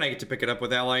envoys here, and I get to pick it up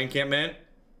with Ally Encampment.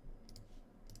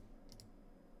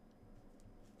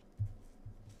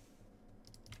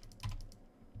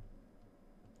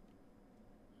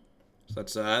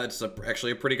 So that's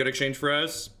actually a pretty good exchange for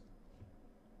us.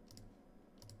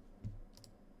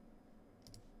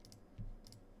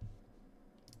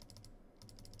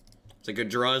 It's a good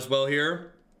draw as well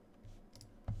here.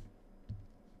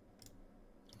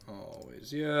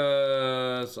 Always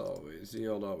yes, always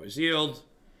yield, always yield.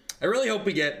 I really hope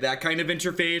we get that kind of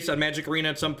interface on Magic Arena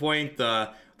at some point.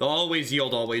 The always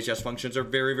yield, always yes functions are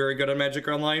very, very good on Magic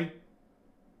Online.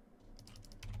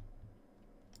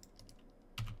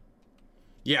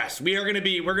 Yes, we're gonna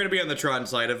be on the Tron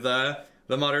side of the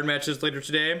modern matches later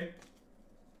today.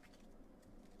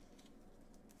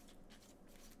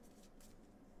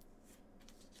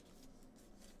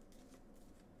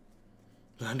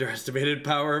 The underestimated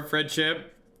power of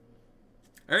friendship.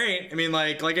 All right, I mean,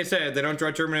 like I said, they don't draw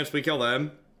Terminus, we kill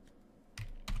them.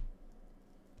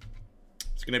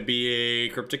 It's gonna be a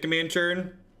Cryptic Command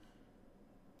turn.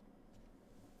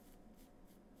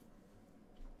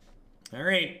 All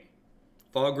right,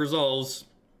 Fog resolves.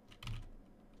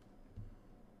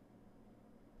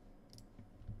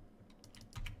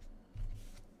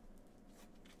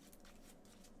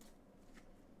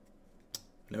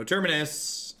 No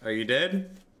Terminus. Are you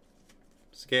dead?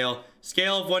 Scale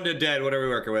of 1 to dead. What are we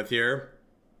working with here?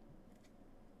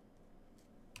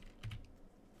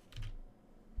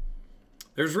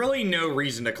 There's really no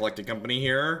reason to collect a company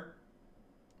here.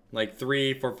 Like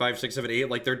 3, 4, 5, 6, 7, 8.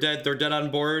 Like they're dead. They're dead on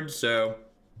board. So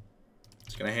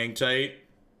it's gonna hang tight.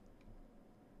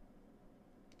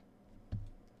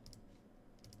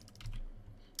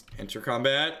 Enter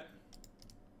combat.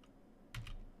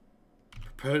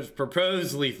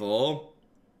 Propose lethal.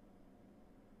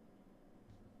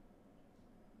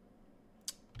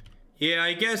 Yeah,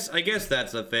 I guess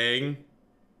that's a thing.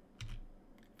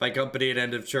 If I company at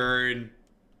end of turn,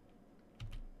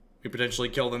 we potentially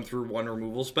kill them through 1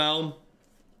 removal spell.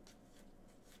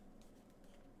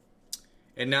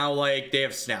 And now, like, they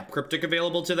have Snap Cryptic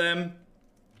available to them.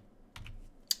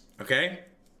 Okay.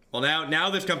 Well,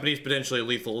 now this company is potentially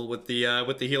lethal with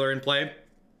the healer in play.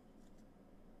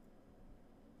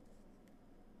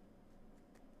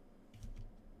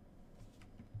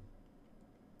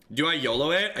 Do I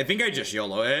YOLO it? I think I just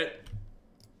YOLO it.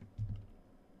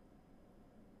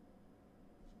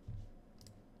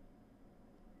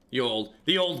 The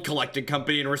old collected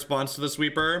company in response to the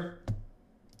sweeper.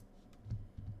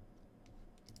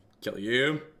 Kill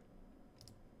you.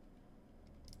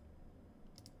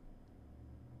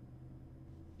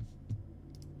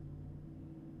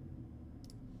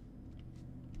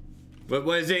 What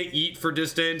was it? Eat for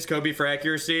distance, Kobe for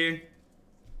accuracy.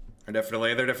 They're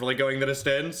definitely going the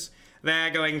distance. They're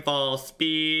going full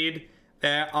speed.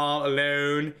 They're all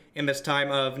alone in this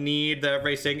time of need. They're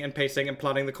racing and pacing and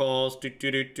plotting the calls.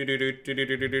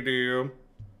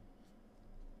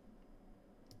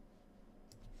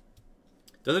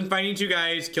 Doesn't finding 2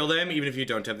 guys kill them even if you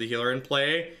don't have the healer in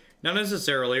play? Not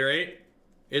necessarily, right?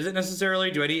 Is it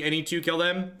necessarily? Do any 2 kill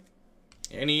them?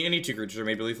 Any 2 creatures are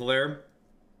maybe lethal there.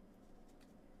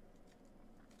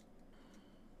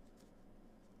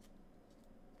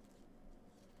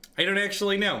 I don't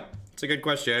actually know. It's a good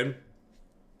question.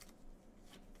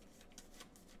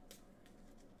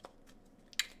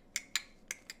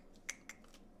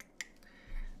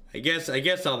 I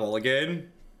guess I'll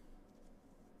mulligan.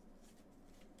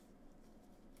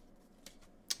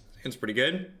 It's pretty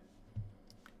good.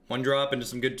 1 drop into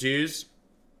some good 2s.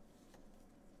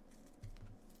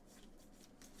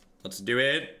 Let's do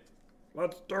it.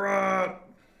 Let's do it.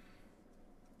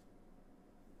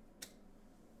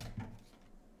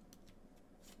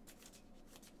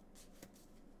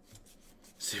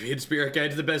 Simeon Spirit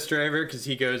Guide's the best driver because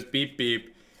he goes beep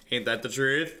beep. Ain't that the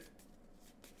truth?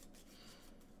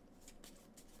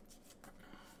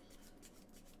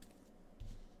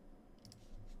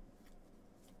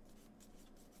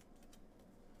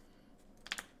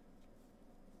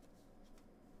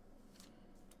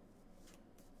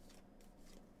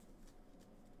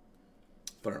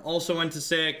 But it also went to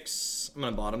 6. I'm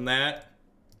gonna bottom that.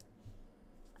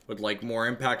 Would like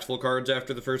more impactful cards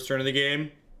after the first turn of the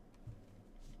game.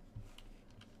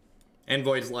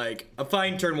 Envoy's like a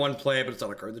fine turn 1 play, but it's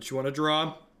not a card that you want to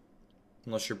draw.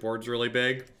 Unless your board's really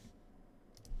big.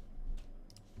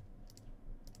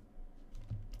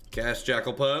 Cast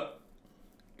Jackal Pup.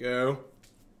 Go.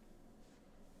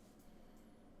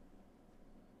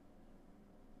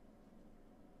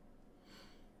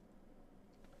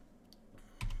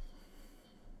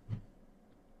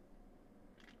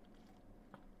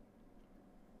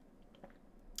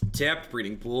 Tapped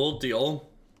Breeding Pool, deal.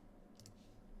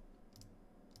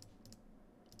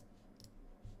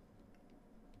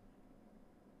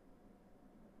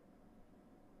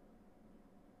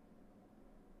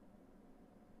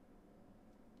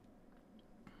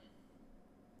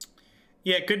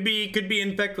 Yeah, could be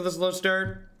Infect with a slow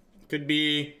start. Could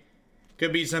be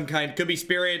some kind, could be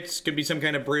Spirits, could be some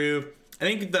kind of brew. I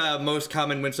think the most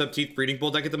common Windswept Heath Breeding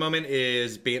Pool deck at the moment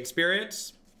is Bant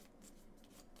Spirits.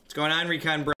 What's going on,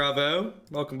 Recon Bravo?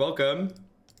 Welcome, welcome.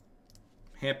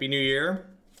 Happy New Year.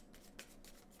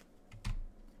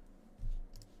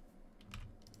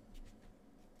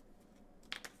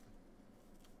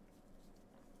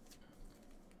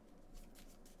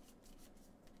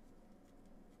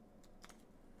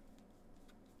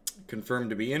 Confirmed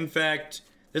to be Infect.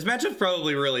 This matchup's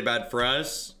probably really bad for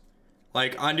us.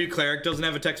 Like, Ondu Cleric doesn't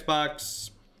have a text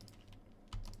box.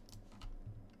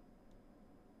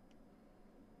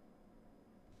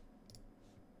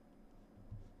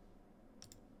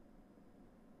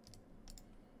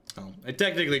 Oh, it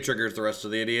technically triggers the rest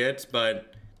of the idiots,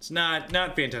 but it's not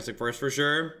fantastic for us for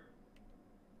sure.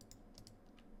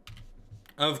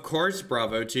 Of course,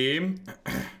 Bravo team.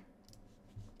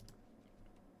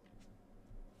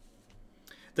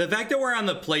 The fact that we're on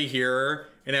the play here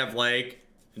and have like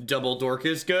double dork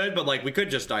is good, but like we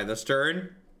could just die this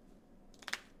turn.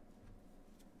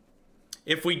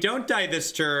 If we don't die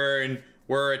this turn,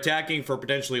 we're attacking for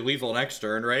potentially lethal next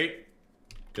turn, right?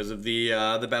 Because of the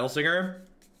Battlesinger.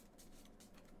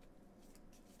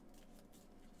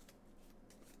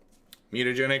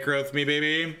 Mutagenic growth me,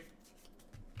 baby.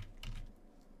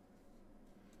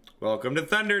 Welcome to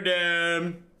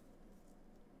Thunderdome.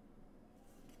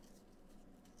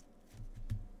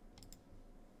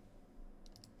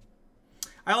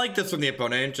 I like this from the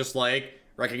opponent, just like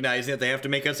recognizing that they have to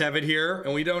make us have it here,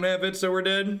 and we don't have it, so we're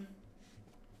dead.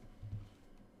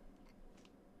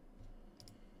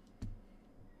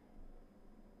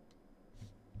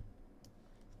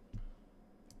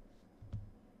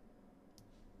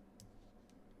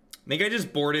 I think I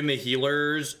just board in the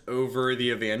healers over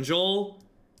the Evangel,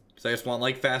 because I just want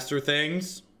like faster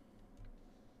things.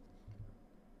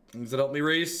 Things that help me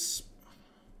race.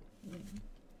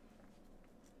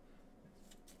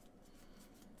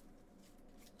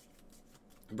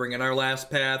 Bring in our last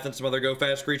path and some other go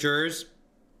fast creatures.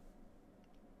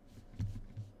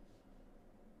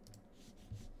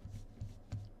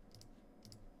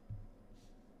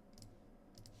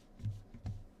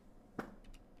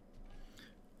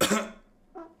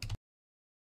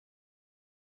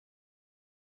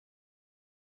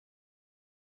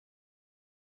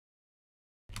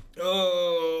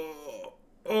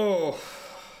 Oh.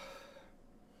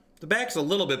 The back's a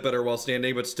little bit better while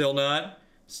standing, but still not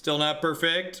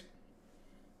perfect.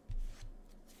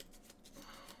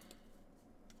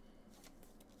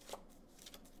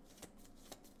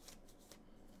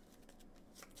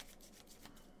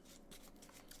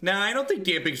 Nah, I don't think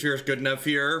Damping Sphere is good enough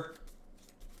here.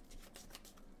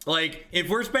 Like, if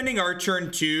we're spending our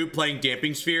turn 2 playing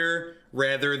Damping Sphere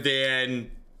rather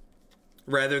than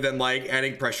like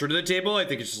adding pressure to the table, I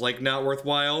think it's just like not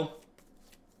worthwhile.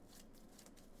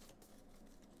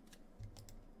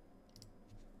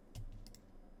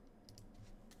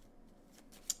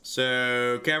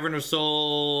 So Cavern of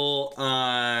Souls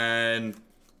on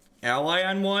Ally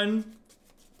on 1.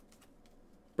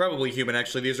 Probably human,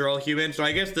 actually. These are all human. So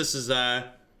I guess this is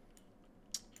not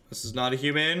a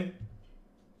human.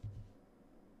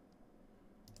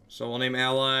 So we'll name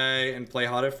Ally and play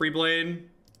Hada Freeblade.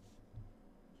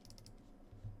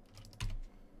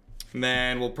 And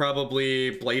then we'll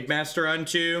probably Blademaster on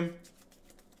 2.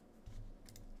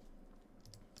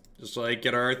 Just like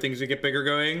get our things to get bigger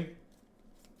going.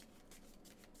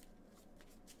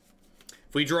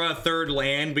 If we draw a third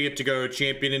land, we get to go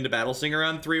champion into Battlesinger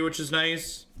on 3, which is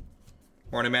nice.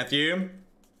 Morning, Matthew.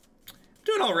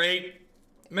 Doing all right.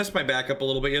 Messed my back up a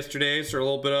little bit yesterday, so a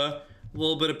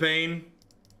little bit of pain.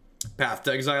 Path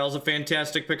to Exile is a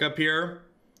fantastic pickup here.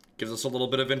 Gives us a little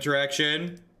bit of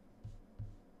interaction.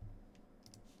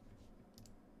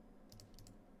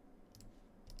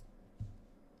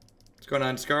 What's going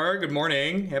on, Scar? Good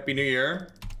morning. Happy New Year.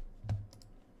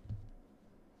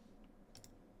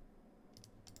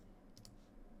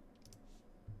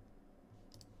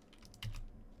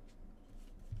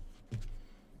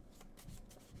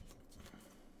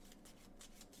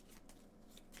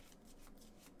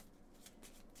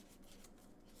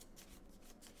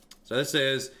 So this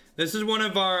is one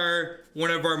of our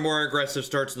more aggressive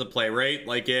starts in the play, right?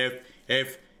 Like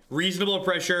if reasonable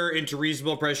pressure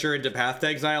into Path to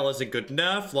Exile isn't good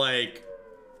enough, like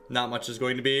not much is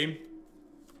going to be.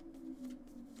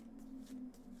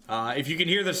 If you can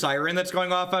hear the siren that's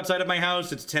going off outside of my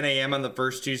house, it's 10 a.m. on the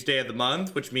first Tuesday of the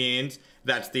month, which means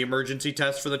that's the emergency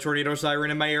test for the tornado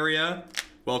siren in my area.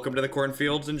 Welcome to the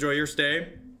cornfields. Enjoy your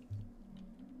stay.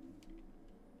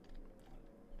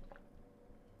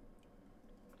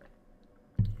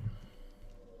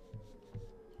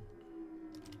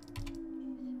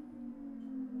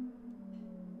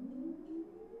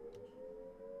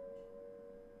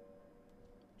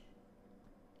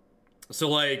 So,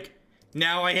 like,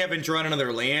 now I haven't drawn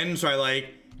another land, so I, like,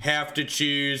 have to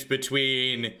choose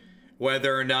between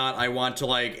whether or not I want to,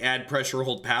 like, add pressure or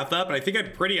hold path up. And I think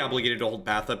I'm pretty obligated to hold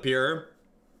path up here.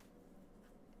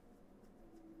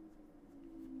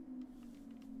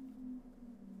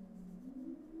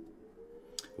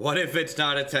 What if it's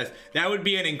not a test? That would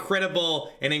be an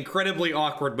incredibly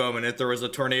awkward moment if there was a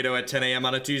tornado at 10 a.m.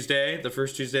 on a Tuesday, the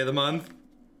first Tuesday of the month.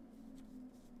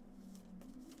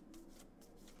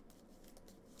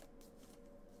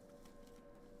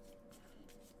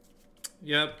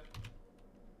 Yep.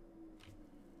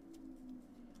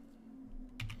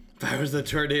 If I was the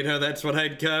tornado, that's what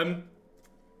I'd come.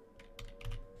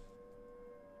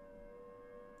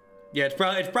 Yeah, it's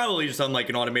probably just on like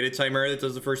an automated timer that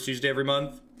does the first Tuesday every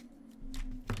month.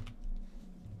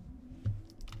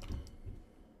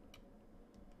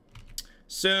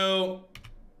 So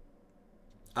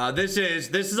this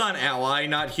is on ally,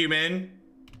 not human.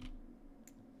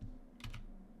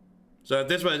 So if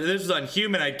this was on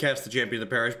human, I'd cast the Champion of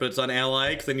the Parish, but it's on ally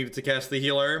because I needed to cast the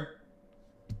healer.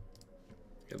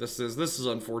 Yeah, this is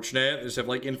unfortunate. They just have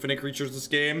like infinite creatures this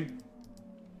game.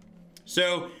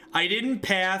 So I didn't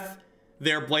path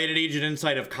their Blighted Agent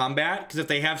inside of combat because if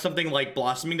they have something like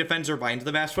Blossoming Defense or Vines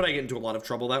of the Vastwood, I get into a lot of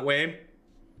trouble that way.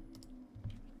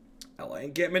 Ally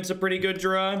Encampment's a pretty good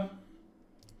draw.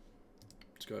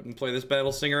 Let's go ahead and play this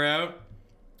Battlesinger out.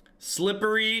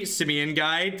 Slippery Simeon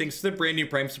Guide, thanks for the brand new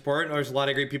Prime support. There's a lot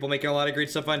of great people making a lot of great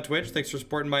stuff on Twitch. Thanks for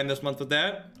supporting mine this month with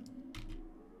that.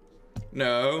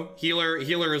 No, Healer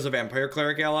is a Vampire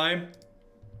Cleric ally.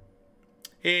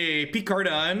 Hey, P.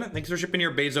 Cardon, thanks for shipping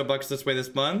your Bezo bucks this way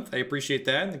this month. I appreciate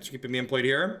that. Thanks for keeping me employed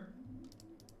here.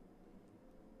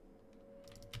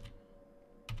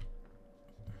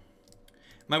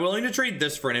 Am I willing to trade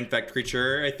this for an Infect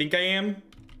creature? I think I am.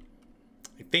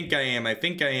 I think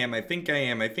I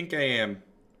am.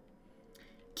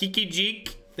 Kiki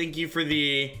Jeek, thank you for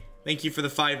the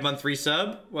 5-month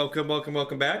resub.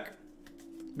 Welcome back.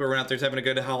 Everyone out there's having a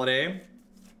good holiday.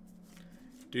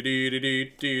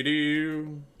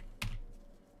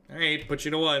 Alright, put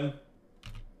you to 1.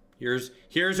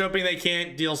 Here's hoping they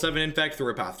can't deal 7 Infect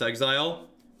through a Path to Exile.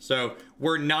 So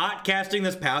we're not casting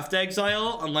this Path to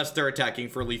Exile unless they're attacking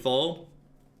for lethal.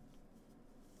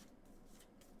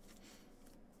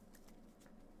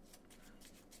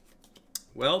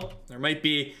 Well, there might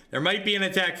be an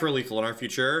attack for lethal in our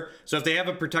future. So if they have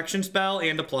a protection spell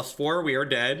and a +4, we are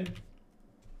dead.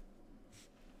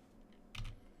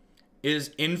 Is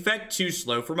Infect too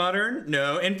slow for Modern?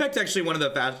 No, Infect's actually one of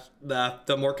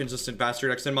the more consistent faster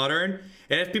decks in Modern.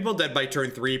 It has people dead by turn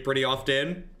 3 pretty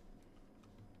often.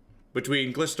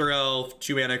 Between Glister Elf,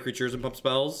 2-mana creatures, and pump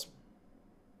spells.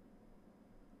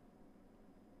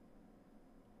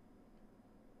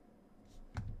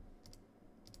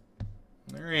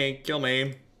 Alright, kill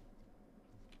me.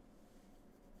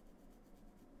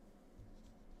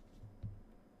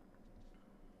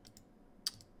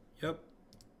 Yep.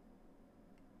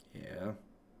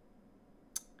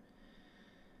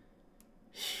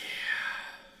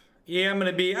 Yeah, I'm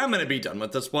gonna be done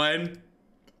with this one.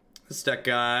 This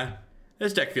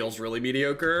deck feels really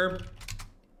mediocre.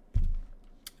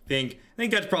 I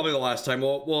think that's probably the last time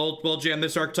we'll jam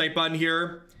this archetype on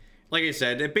here. Like I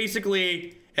said,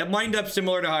 it lined up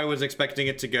similar to how I was expecting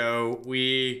it to go.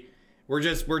 We're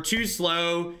we're too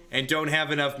slow and don't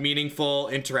have enough meaningful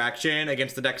interaction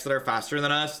against the decks that are faster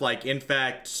than us, like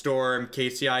Infect, Storm,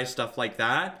 KCI, stuff like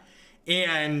that.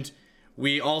 And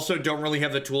we also don't really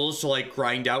have the tools to like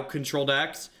grind out control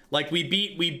decks. Like we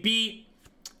beat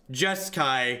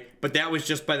Jeskai, but that was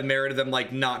just by the merit of them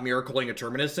like not miracling a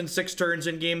Terminus in 6 turns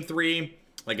in game 3.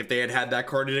 Like if they had that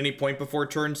card at any point before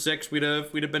turn 6, we'd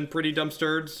have been pretty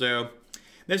dumpstered. So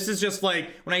this is just like,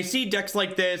 when I see decks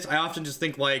like this, I often just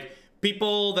think like,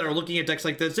 people that are looking at decks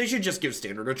like this, they should just give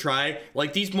Standard a try.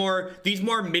 Like these more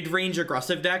mid-range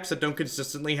aggressive decks that don't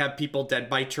consistently have people dead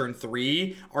by turn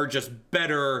 3 are just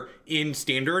better in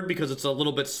Standard because it's a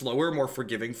little bit slower, more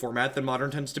forgiving format than Modern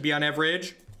tends to be on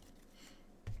average.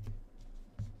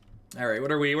 All right,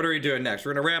 what are we doing next?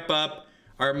 We're gonna wrap up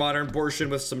our Modern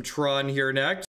portion with some Tron here next.